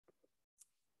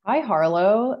Hi,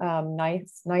 Harlow.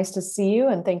 Nice to see you,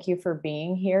 and thank you for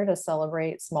being here to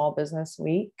celebrate Small Business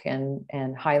Week and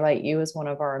highlight you as one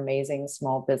of our amazing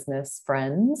small business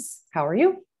friends. How are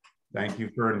you? Thank you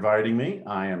for inviting me.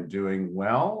 I am doing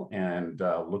well and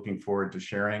looking forward to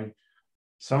sharing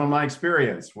some of my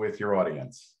experience with your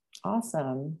audience.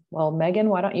 Awesome. Well, Megan,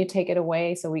 why don't you take it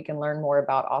away so we can learn more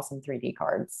about awesome 3D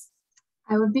cards?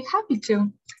 I would be happy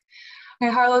to.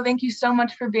 Hey, Harlow, thank you so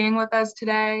much for being with us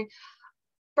today.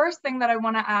 First thing that I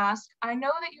want to ask, I know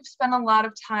that you've spent a lot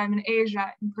of time in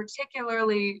Asia, and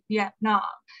particularly Vietnam.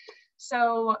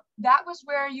 So that was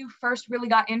where you first really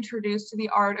got introduced to the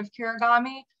art of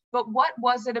kirigami. But what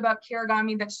was it about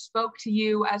kirigami that spoke to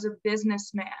you as a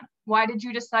businessman? Why did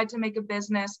you decide to make a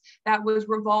business that was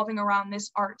revolving around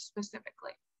this art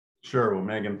specifically? Sure. Well,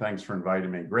 Megan, thanks for inviting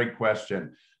me. Great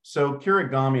question. So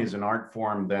kirigami is an art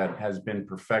form that has been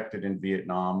perfected in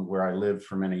Vietnam, where I lived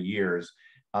for many years.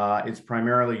 It's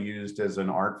primarily used as an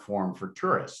art form for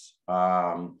tourists,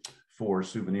 for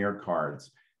souvenir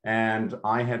cards. And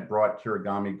I had brought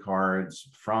kirigami cards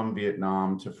from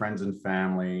Vietnam to friends and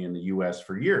family in the US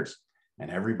for years,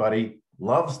 and everybody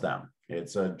loves them.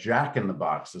 It's a jack in the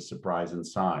box, a surprise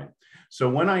inside. So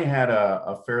when I had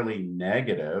a fairly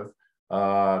negative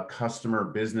customer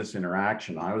business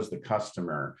interaction, I was the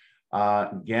customer,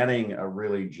 getting a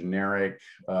really generic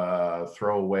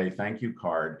throwaway thank you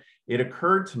card, it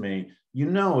occurred to me,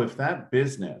 if that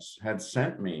business had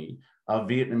sent me a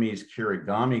Vietnamese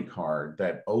kirigami card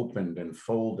that opened and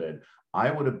folded,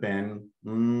 I would have been,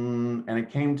 and it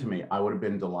came to me, I would have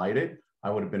been delighted,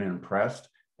 I would have been impressed,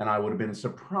 and I would have been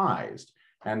surprised.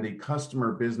 And the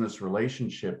customer business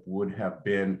relationship would have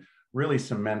been really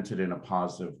cemented in a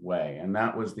positive way. And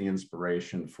that was the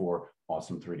inspiration for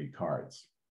Awesome 3D Cards.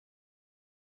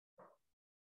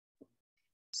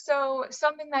 So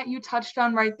something that you touched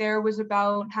on right there was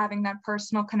about having that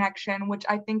personal connection, which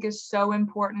I think is so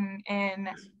important in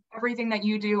everything that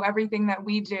you do, everything that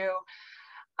we do.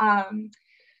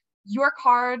 Your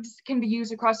cards can be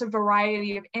used across a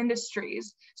variety of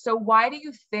industries. So why do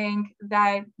you think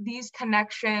that these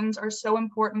connections are so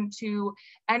important to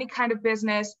any kind of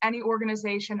business, any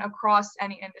organization across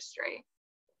any industry?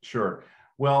 Sure.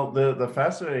 Well, the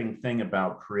fascinating thing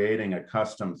about creating a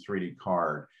custom 3D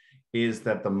card is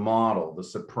that the model, the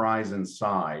surprise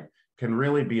inside, can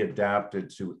really be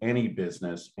adapted to any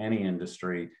business, any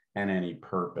industry, and any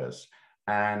purpose.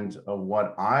 And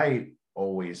what I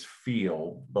always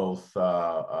feel, both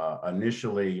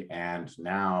initially and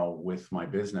now with my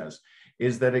business,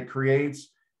 is that it creates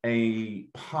a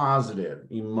positive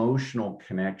emotional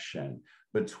connection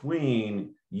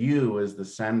between you as the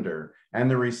sender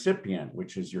and the recipient,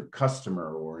 which is your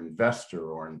customer or investor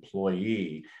or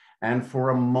employee. And for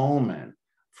a moment,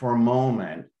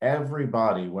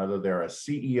 everybody, whether they're a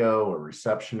CEO, a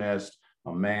receptionist,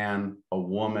 a man, a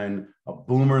woman, a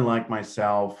boomer like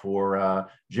myself, or a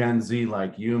Gen Z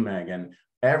like you, Megan,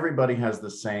 everybody has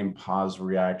the same pause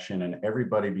reaction, and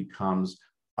everybody becomes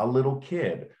a little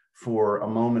kid for a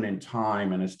moment in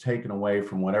time and is taken away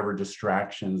from whatever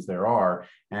distractions there are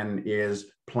and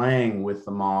is playing with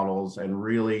the models and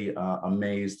really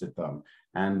amazed at them.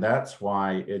 And that's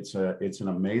why it's an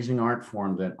amazing art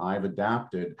form that I've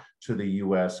adapted to the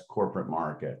US corporate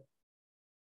market.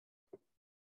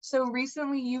 So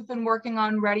recently you've been working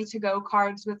on ready to go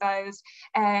cards with us,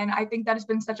 and I think that has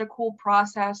been such a cool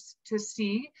process to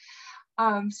see.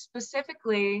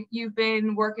 Specifically, you've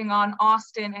been working on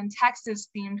Austin and Texas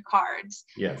themed cards.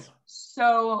 Yes.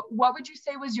 So what would you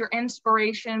say was your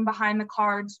inspiration behind the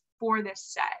cards for this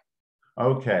set?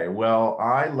 Okay, well,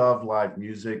 I love live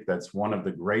music. That's one of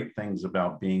the great things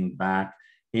about being back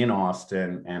in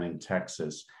Austin and in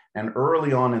Texas. And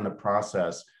early on in the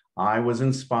process, I was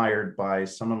inspired by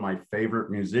some of my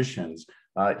favorite musicians.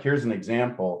 Here's an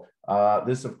example.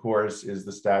 This, of course, is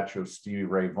the statue of Stevie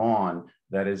Ray Vaughan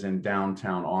that is in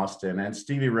downtown Austin. And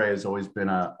Stevie Ray has always been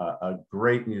a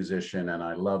great musician, and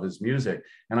I love his music.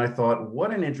 And I thought,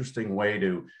 what an interesting way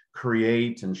to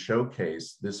create and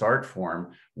showcase this art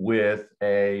form with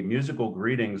a musical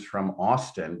greetings from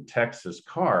Austin, Texas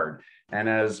card. And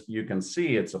as you can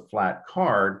see, it's a flat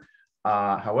card.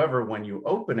 However, when you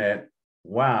open it,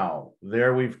 wow,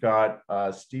 there we've got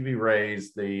Stevie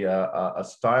Ray's, a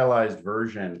stylized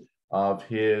version of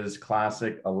his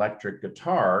classic electric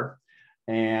guitar,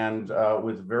 and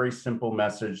with a very simple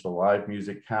message, the live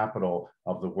music capital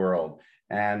of the world.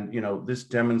 And this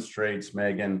demonstrates,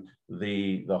 Megan,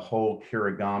 the whole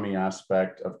kirigami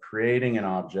aspect of creating an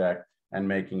object and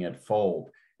making it fold.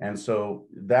 And so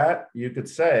that, you could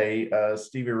say,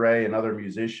 Stevie Ray and other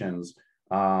musicians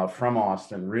from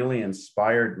Austin really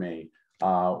inspired me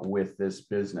with this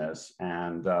business.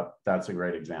 And that's a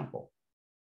great example.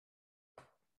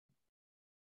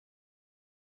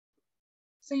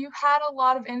 So you've had a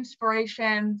lot of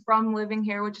inspiration from living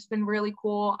here, which has been really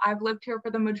cool. I've lived here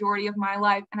for the majority of my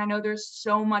life, and I know there's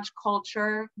so much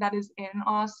culture that is in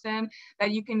Austin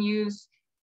that you can use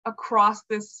across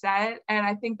this set. And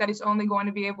I think that it's only going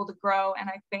to be able to grow. And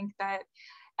I think that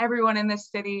everyone in this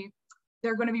city,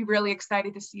 they're going to be really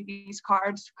excited to see these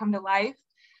cards come to life.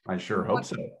 I sure hope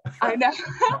so. I know.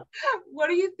 What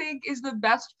do you think is the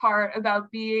best part about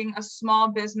being a small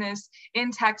business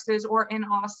in Texas or in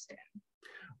Austin?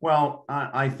 Well,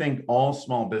 I think all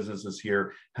small businesses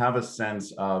here have a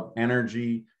sense of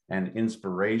energy and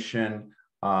inspiration.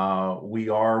 We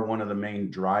are one of the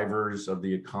main drivers of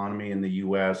the economy in the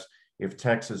US. If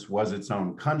Texas was its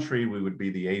own country, we would be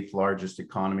the 8th largest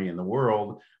economy in the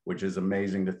world, which is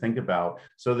amazing to think about.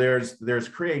 So there's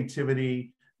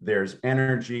creativity, there's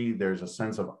energy, there's a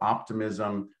sense of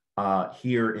optimism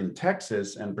here in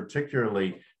Texas, and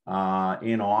particularly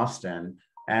in Austin.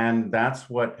 And that's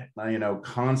what,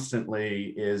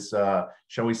 constantly is,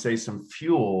 shall we say, some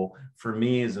fuel for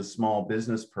me as a small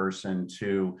business person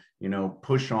to,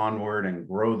 push onward and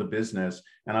grow the business.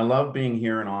 And I love being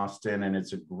here in Austin, and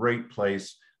it's a great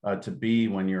place to be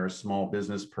when you're a small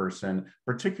business person,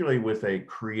 particularly with a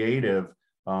creative,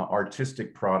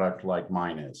 artistic product like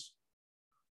mine is.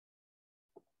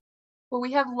 Well,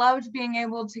 we have loved being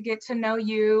able to get to know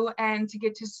you and to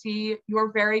get to see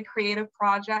your very creative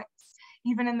projects.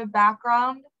 Even in the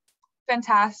background,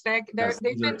 fantastic.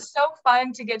 They've been so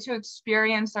fun to get to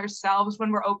experience ourselves when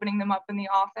we're opening them up in the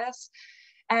office.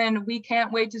 And we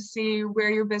can't wait to see where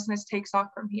your business takes off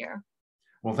from here.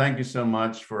 Well, thank you so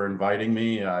much for inviting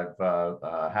me. I'm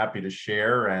happy to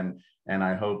share, and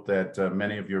I hope that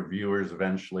many of your viewers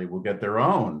eventually will get their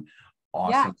own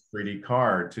awesome 3D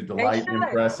card to delight,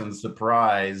 impress, and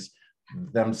surprise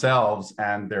themselves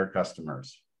and their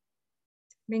customers.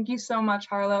 Thank you so much,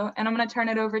 Harlow. And I'm going to turn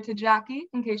it over to Jackie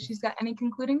in case she's got any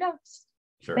concluding notes.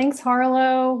 Sure. Thanks,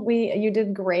 Harlow. You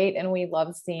did great, and we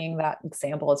love seeing that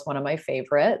example. It's one of my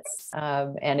favorites,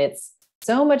 and it's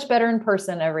so much better in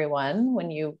person, everyone, when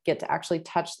you get to actually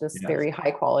touch this very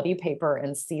high quality paper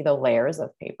and see the layers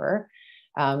of paper.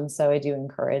 So I do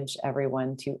encourage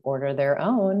everyone to order their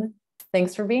own.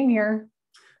 Thanks for being here.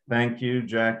 Thank you,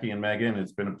 Jackie and Megan.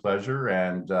 It's been a pleasure,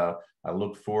 and I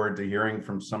look forward to hearing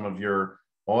from some of your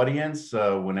audience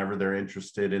whenever they're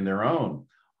interested in their own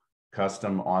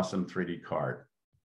custom awesome 3D card.